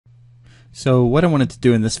So what I wanted to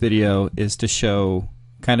do in this video is to show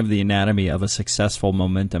kind of the anatomy of a successful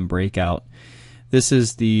momentum breakout. This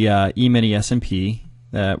is the E-mini S&P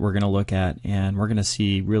that we're going to look at, and we're going to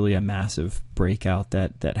see really a massive breakout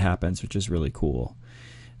that happens, which is really cool.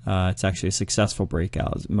 It's actually a successful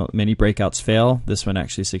breakout. Many breakouts fail. This one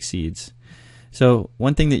actually succeeds. So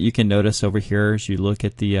one thing that you can notice over here as you look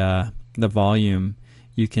at the volume,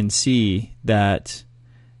 you can see that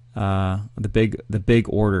the big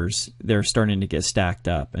orders, they're starting to get stacked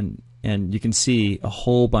up, and you can see a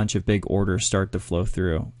whole bunch of big orders start to flow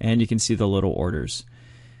through, and you can see the little orders.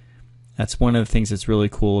 That's one of the things that's really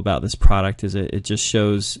cool about this product, is it just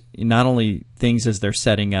shows not only things as they're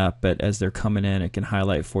setting up, but as they're coming in, it can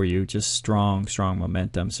highlight for you just strong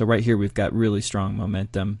momentum. So right here we've got really strong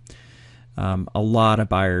momentum. A lot of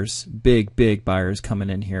buyers, big buyers coming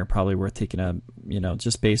in here, probably worth taking a,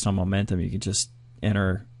 just based on momentum, you can just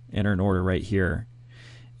enter an order right here.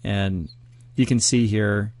 And you can see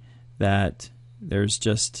here that there's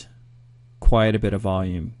just quite a bit of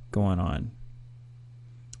volume going on.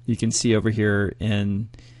 You can see over here in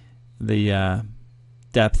the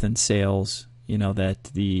depth in sales, that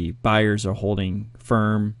the buyers are holding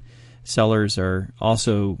firm. Sellers are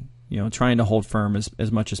also, trying to hold firm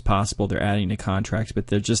as much as possible. They're adding to contracts, but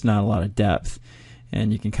there's just not a lot of depth.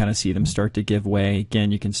 And you can kind of see them start to give way.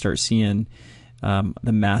 Again, you can start seeing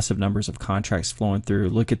the massive numbers of contracts flowing through.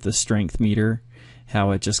 Look at the strength meter,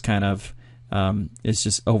 how it just kind of is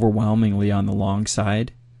just overwhelmingly on the long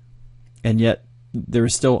side. And yet there are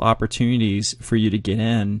still opportunities for you to get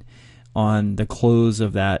in on the close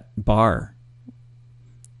of that bar,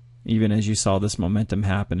 even as you saw this momentum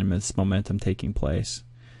happen and this momentum taking place.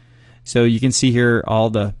 So you can see here all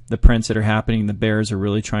the prints that are happening. The bears are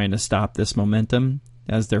really trying to stop this momentum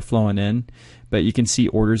as they're flowing in, but you can see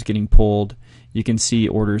orders getting pulled. You can see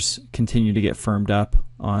orders continue to get firmed up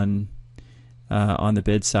on the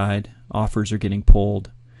bid side. Offers are getting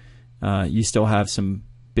pulled. You still have some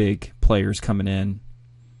big players coming in.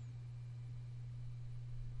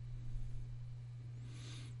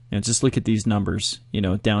 And just look at these numbers.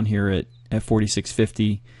 Down here at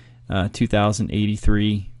 4650,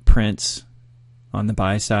 2083 prints on the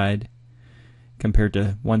buy side compared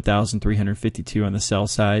to 1,352 on the sell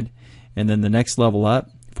side. And then the next level up,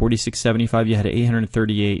 4675, you had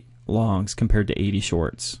 838 longs compared to 80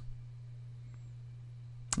 shorts.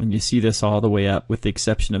 And you see this all the way up, with the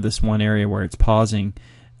exception of this one area where it's pausing.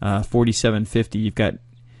 4750, you've got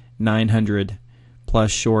 900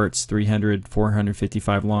 plus shorts, 300,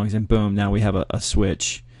 455 longs, and boom, now we have a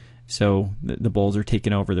switch. So the bulls are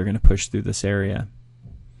taking over. They're going to push through this area.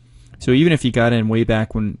 So even if you got in way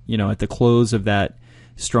back when, at the close of that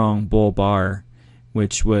strong bull bar,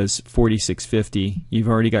 which was 4650, you've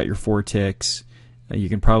already got your 4 ticks. You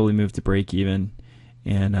can probably move to break even,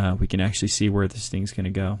 and we can actually see where this thing's going to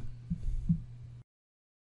go.